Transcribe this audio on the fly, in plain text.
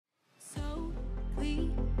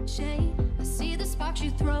cliche. I see the sparks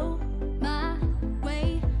you throw my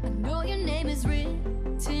way. I know your name is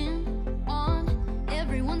written on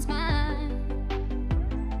everyone's mind.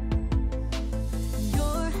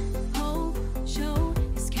 Your whole show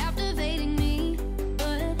is captivating me,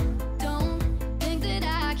 but don't think that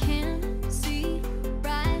I can see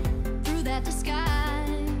right through that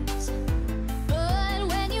disguise. But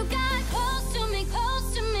when you got close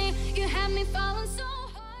to me, you had me falling so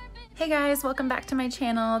hard. Hey guys, welcome back to my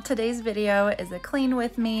channel. Today's video is a clean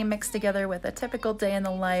with me mixed together with a typical day in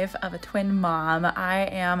the life of a twin mom. I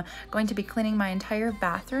am going to be cleaning my entire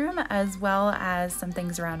bathroom as well as some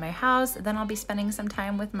things around my house. Then I'll be spending some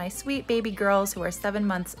time with my sweet baby girls who are 7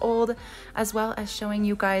 months old, as well as showing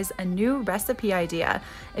you guys a new recipe idea.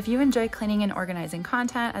 If you enjoy cleaning and organizing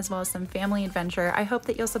content as well as some family adventure, I hope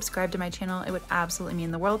that you'll subscribe to my channel. It would absolutely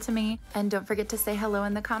mean the world to me. And don't forget to say hello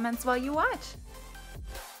in the comments while you watch.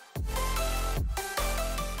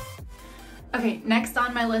 Okay, next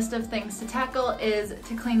on my list of things to tackle is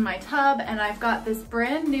to clean my tub, and I've got this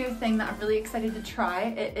brand new thing that I'm really excited to try.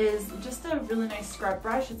 It is just a really nice scrub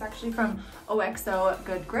brush. It's actually from OXO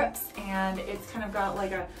Good Grips, and it's kind of got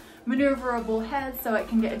like a maneuverable head so it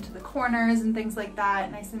can get into the corners and things like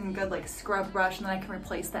that. Nice and good like scrub brush, and then I can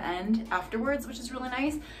replace the end afterwards, which is really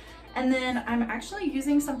nice. And then I'm actually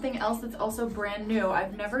using something else that's also brand new.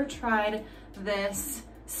 I've never tried this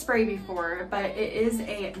spray before, but it is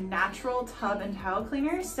a natural tub and towel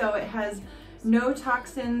cleaner, so it has no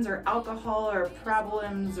toxins or alcohol or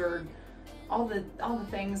parabens or all the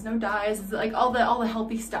things, no dyes, it's like all the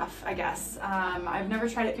healthy stuff, I guess. I've never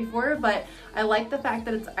tried it before, but I like the fact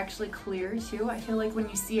that it's actually clear too. I feel like when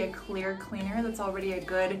you see a clear cleaner, that's already a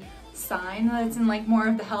good sign that it's in like more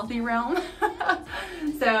of the healthy realm.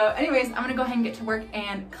 So anyways, I'm gonna go ahead and get to work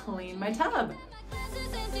and clean my tub.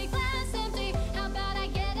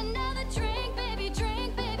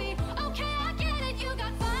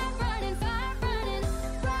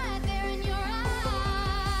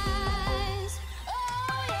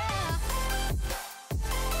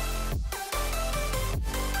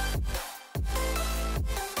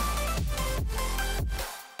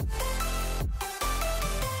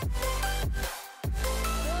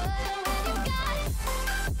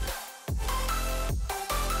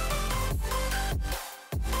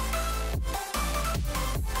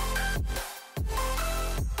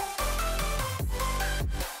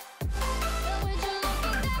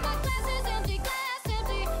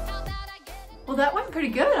 Well, that went pretty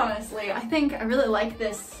good, honestly. I think I really like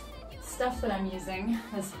this stuff that I'm using,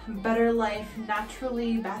 this Better Life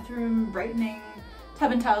Naturally Bathroom Brightening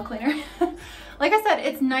Tub and Towel Cleaner. Like I said,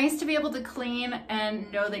 it's nice to be able to clean and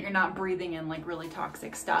know that you're not breathing in like really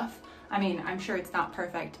toxic stuff. I mean, I'm sure it's not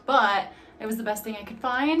perfect, but it was the best thing I could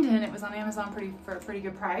find, and it was on Amazon for a pretty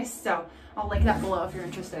good price, so I'll link that below if you're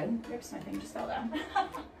interested. Oops, my thing just fell down.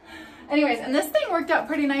 Anyways, and this thing worked out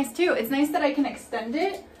pretty nice too. It's nice that I can extend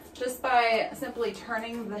it just by simply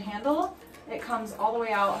turning the handle. It comes all the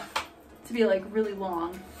way out to be like really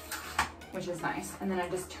long, which is nice. And then I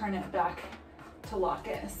just turn it back to lock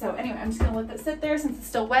it. So anyway, I'm just gonna let that sit there since it's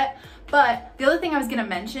still wet. But the other thing I was gonna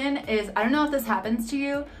mention is, I don't know if this happens to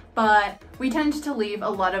you, but we tend to leave a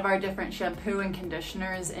lot of our different shampoo and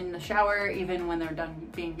conditioners in the shower even when they're done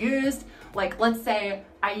being used. Like, let's say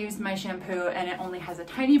I used my shampoo and it only has a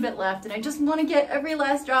tiny bit left and I just want to get every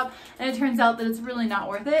last drop, and it turns out that it's really not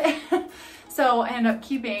worth it. So I end up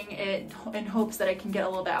keeping it in hopes that I can get a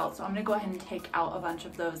little bit out. So I'm gonna go ahead and take out a bunch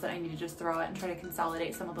of those that I need to just throw out and try to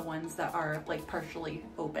consolidate some of the ones that are like partially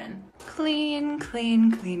open. Clean,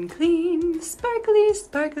 clean, clean, clean, sparkly,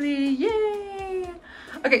 sparkly, yay!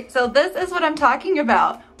 Okay, so this is what I'm talking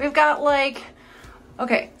about. We've got like,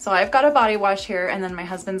 okay, so I've got a body wash here, and then my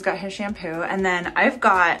husband's got his shampoo, and then I've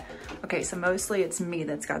got, okay, so mostly it's me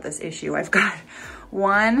that's got this issue. I've got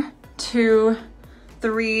 1, 2,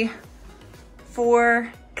 3,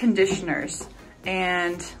 4 conditioners,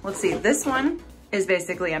 and let's see, this one is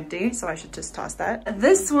basically empty, so I should just toss that.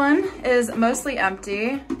 This one is mostly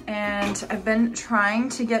empty, and I've been trying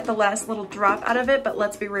to get the last little drop out of it, but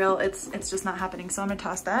let's be real, it's just not happening, so I'm gonna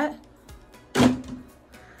toss that.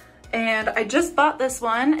 And I just bought this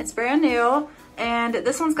one, it's brand new, and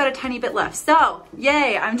this one's got a tiny bit left. So,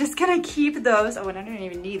 yay, I'm just gonna keep those. Oh, and I don't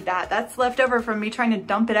even need that. That's left over from me trying to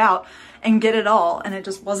dump it out and get it all, and it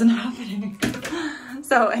just wasn't happening.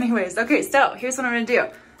 So anyways, okay, so here's what I'm gonna do.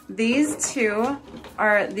 These two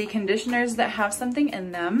are the conditioners that have something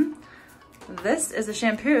in them. This is a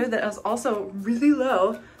shampoo that is also really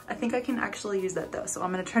low. I think I can actually use that though. So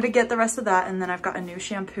I'm gonna try to get the rest of that, and then I've got a new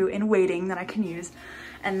shampoo in waiting that I can use.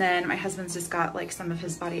 And then my husband's just got like some of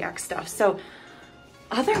his Body X stuff. So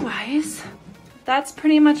otherwise, that's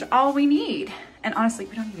pretty much all we need. And honestly,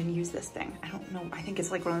 we don't even use this thing. I don't know, I think it's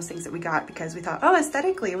like one of those things that we got because we thought, oh,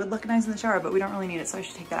 aesthetically, it would look nice in the shower, but we don't really need it, so I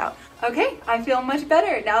should take that out. Okay, I feel much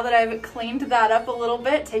better now that I've cleaned that up a little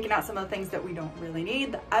bit, taken out some of the things that we don't really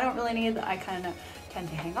need, that I don't really need, that I kind of tend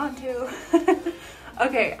to hang on to.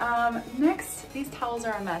 Okay, next, these towels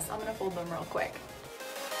are a mess. I'm gonna fold them real quick.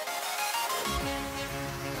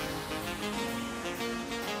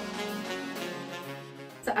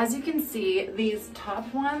 So as you can see, these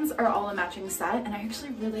top ones are all a matching set, and I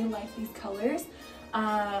actually really like these colors.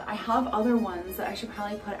 I have other ones that I should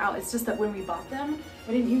probably put out. It's just that when we bought them,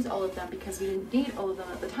 we didn't use all of them because we didn't need all of them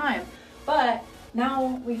at the time. But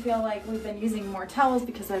now we feel like we've been using more towels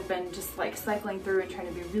because I've been just like cycling through and trying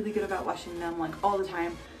to be really good about washing them like all the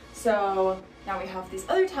time. So now we have these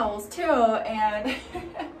other towels too, and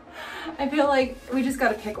I feel like we just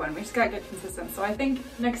gotta pick one. We just gotta get consistent. So I think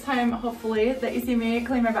next time, hopefully, that you see me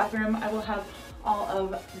clean my bathroom, I will have all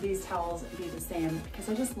of these towels be the same because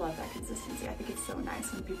I just love that consistency. I think it's so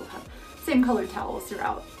nice when people have same colored towels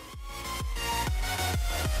throughout.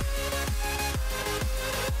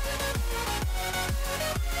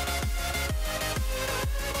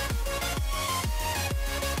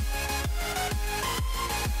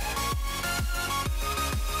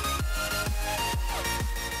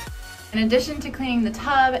 In addition to cleaning the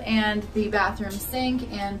tub and the bathroom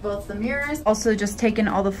sink and both the mirrors, also just taken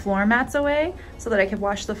all the floor mats away so that I could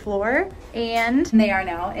wash the floor. And they are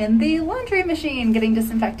now in the laundry machine getting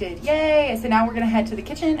disinfected. Yay! So now we're gonna head to the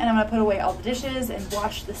kitchen and I'm gonna put away all the dishes and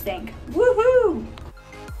wash the sink. Woohoo!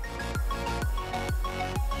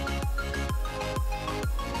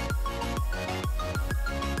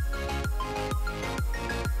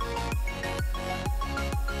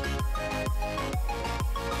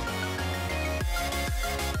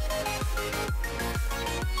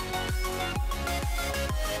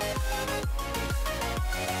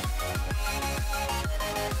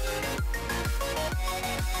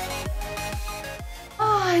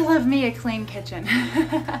 I love me a clean kitchen.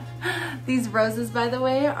 These roses, by the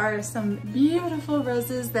way, are some beautiful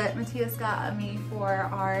roses that Matthias got me for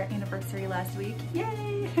our anniversary last week.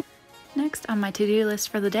 Yay! Next on my to-do list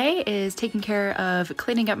for the day is taking care of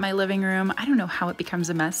cleaning up my living room. I don't know how it becomes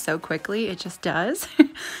a mess so quickly. It just does.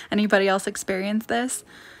 Anybody else experience this?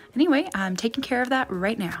 Anyway, I'm taking care of that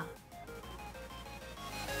right now.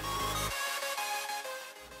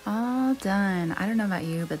 All done. I don't know about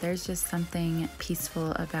you, but there's just something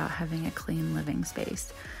peaceful about having a clean living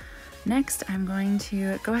space. Next, I'm going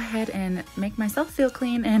to go ahead and make myself feel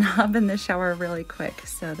clean and hop in the shower really quick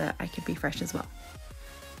so that I can be fresh as well.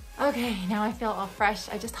 Okay, now I feel all fresh.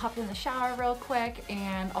 I just hopped in the shower real quick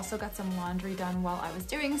and also got some laundry done while I was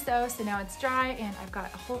doing so. So now it's dry and I've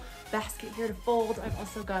got a whole basket here to fold. I've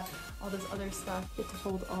also got all this other stuff. Get to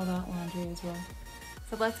fold all that laundry as well.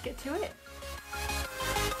 So let's get to it.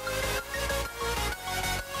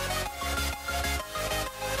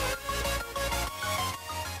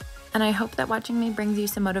 And I hope that watching me brings you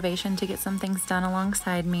some motivation to get some things done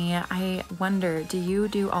alongside me. I wonder, do you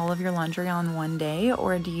do all of your laundry on one day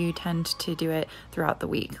or do you tend to do it throughout the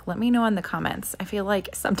week? Let me know in the comments. I feel like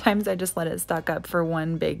sometimes I just let it stock up for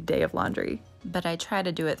one big day of laundry, but I try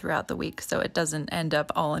to do it throughout the week so it doesn't end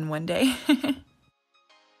up all in one day.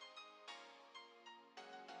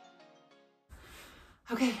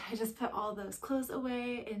 Okay, I just put all those clothes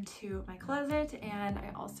away into my closet and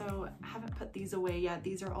I also haven't put these away yet.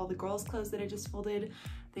 These are all the girls' clothes that I just folded.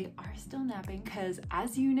 They are still napping because,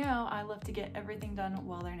 as you know, I love to get everything done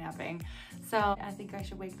while they're napping. So I think I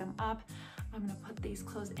should wake them up. I'm gonna put these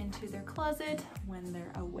clothes into their closet when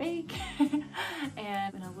they're awake.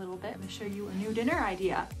 And in a little bit, I'm gonna show you a new dinner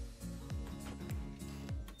idea.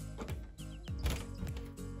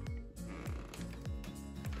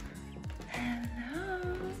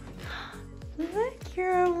 Look,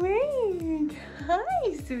 you're awake.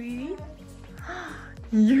 Hi, sweetie.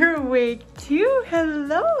 You're awake too.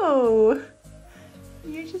 Hello.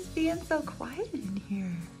 You're just being so quiet in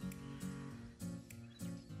here.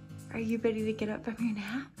 Are you ready to get up from your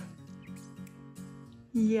nap?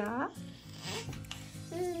 Yeah?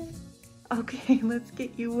 Okay, let's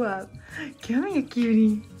get you up. Come here,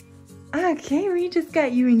 cutie. Okay, we just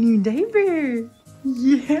got you a new diaper.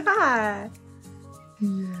 Yeah.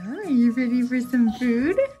 Yeah, are you ready for some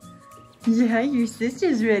food? Yeah, your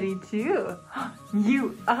sister's ready too.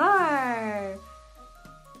 You are.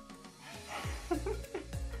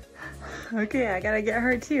 Okay, I gotta get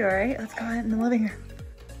her too, all right? Let's go out in the living room.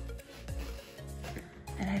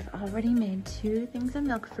 And I've already made 2 things of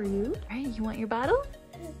milk for you. All right, you want your bottle?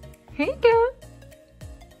 Here you go.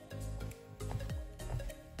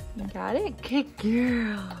 You got it? Good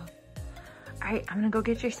girl. All right, I'm gonna go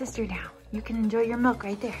get your sister now. You can enjoy your milk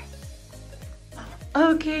right there.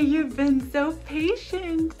 Okay, you've been so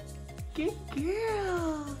patient. Good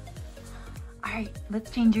girl. All right,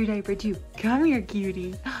 let's change your diaper too. Come here,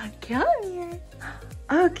 cutie. Come here.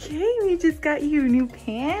 Okay, we just got you new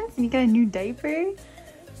pants and you got a new diaper.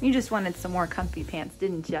 You just wanted some more comfy pants,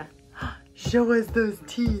 didn't ya? Show us those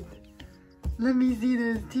teeth. Let me see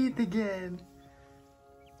those teeth again.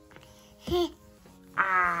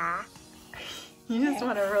 Ah. You just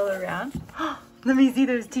want to roll around? Let me see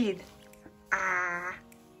those teeth. Ah.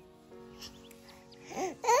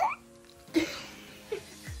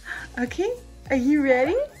 Okay, are you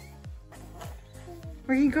ready?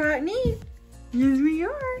 We're gonna go out and eat. Yes, we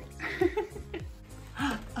are.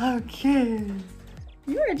 Okay.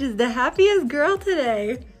 You are just the happiest girl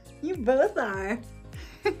today. You both are.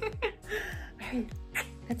 All right,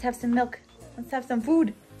 let's have some milk. Let's have some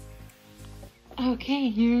food. Okay,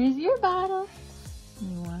 here's your bottle.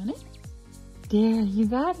 You want it? There, you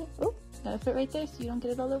got it. Oh, gotta fit right there so you don't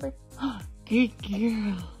get it all over. Good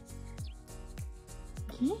girl.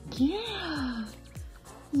 Good girl.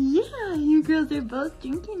 Yeah, you girls are both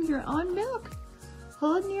drinking your own milk.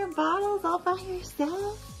 Holding your bottles all by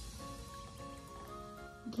yourself.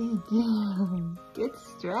 Good girl. Good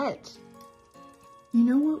stretch. You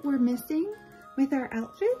know what we're missing with our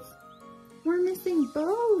outfits? We're missing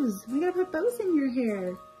bows. We gotta put bows in your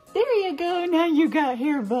hair. There you go. Now you got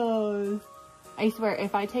hair bows. I swear,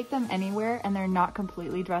 if I take them anywhere and they're not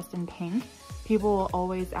completely dressed in pink, people will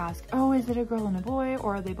always ask, oh, is it a girl and a boy?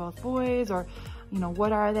 Or are they both boys? Or, you know,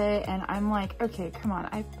 what are they? And I'm like, okay, come on.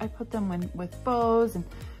 I put them with bows and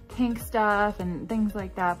pink stuff and things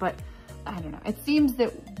like that. But I don't know. It seems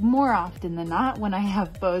that more often than not, when I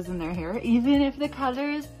have bows in their hair, even if the color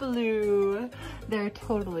is blue, they're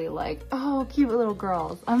totally like, oh, cute little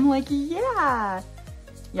girls. I'm like, yeah.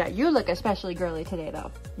 Yeah, you look especially girly today, though.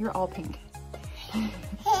 You're all pink.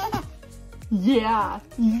 Yeah.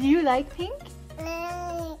 You like pink?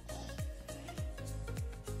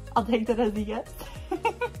 I'll take that as a yes.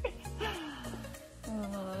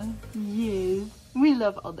 Yes. We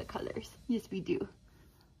love all the colors. Yes, we do.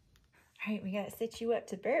 All right, we gotta sit you up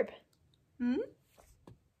to burp. Hmm?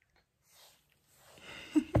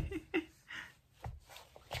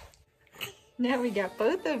 Now we got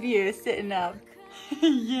both of you sitting up.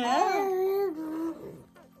 Yeah.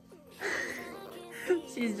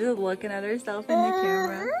 She's just looking at herself in the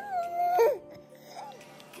camera.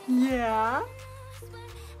 Yeah.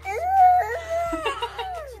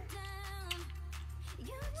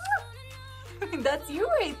 That's you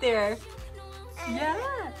right there. Yeah.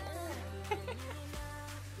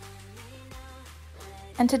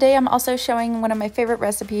 And today I'm also showing one of my favorite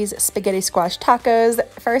recipes, spaghetti squash tacos.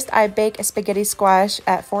 First, I bake a spaghetti squash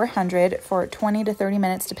at 400 for 20 to 30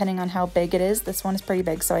 minutes, depending on how big it is. This one is pretty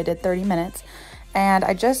big, so I did 30 minutes. And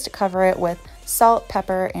I just cover it with salt,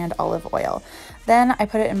 pepper, and olive oil. Then I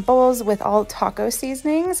put it in bowls with all taco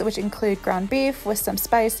seasonings, which include ground beef with some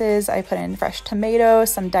spices. I put in fresh tomato,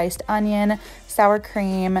 some diced onion, sour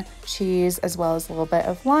cream, cheese, as well as a little bit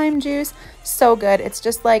of lime juice. So good. It's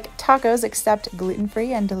just like tacos, except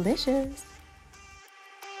gluten-free and delicious.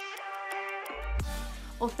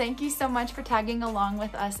 Well, thank you so much for tagging along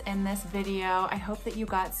with us in this video. I hope that you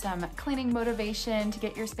got some cleaning motivation to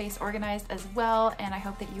get your space organized as well, and I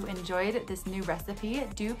hope that you enjoyed this new recipe.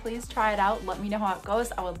 Do please try it out. Let me know how it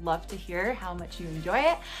goes. I would love to hear how much you enjoy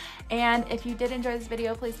it. And if you did enjoy this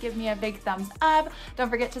video, please give me a big thumbs up.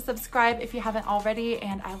 Don't forget to subscribe if you haven't already,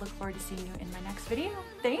 and I look forward to seeing you in my next video.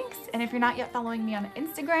 Thanks. And if you're not yet following me on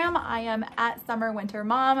Instagram, I am at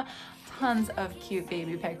summerwintermom. Tons of cute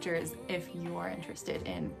baby pictures if you are interested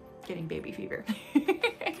in getting baby fever.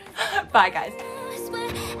 Bye, guys.